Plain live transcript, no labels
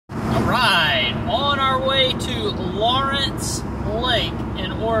right, on our way to Lawrence Lake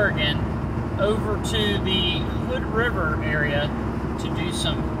in Oregon, over to the Hood River area to do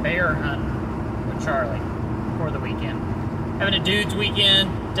some bear hunting with Charlie for the weekend. Having a dude's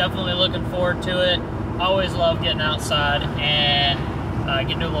weekend, definitely looking forward to it. Always love getting outside and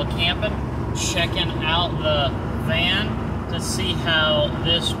getting to a little camping, checking out the van to see how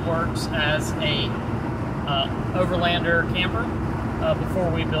this works as a overlander camper before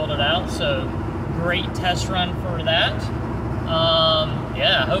we build it out. So great test run for that.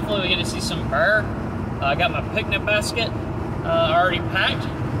 Yeah, hopefully we get to see some bear. I got my picnic basket already packed,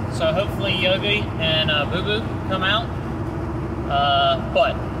 so hopefully Yogi and Boo Boo come out.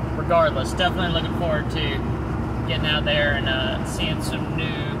 But regardless, definitely looking forward to getting out there and seeing some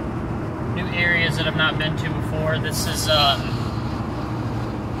new areas that I've not been to before. This is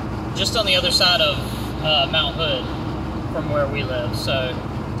just on the other side of Mount Hood from where we live, so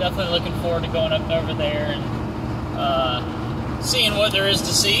definitely looking forward to going up over there and seeing what there is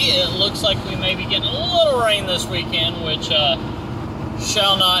to see. It looks like we may be getting a little rain this weekend, which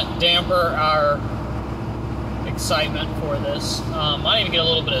shall not damper our excitement for this. Might even get a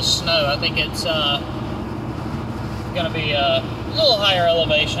little bit of snow. I think it's going to be a little higher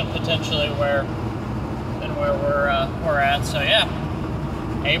elevation potentially than where we're at. So yeah,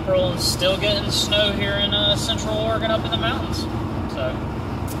 April is still getting snow here in Central Oregon up in the mountains. So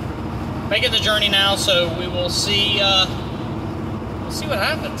making the journey now, so we will see. We'll see what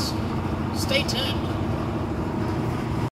happens. Stay tuned.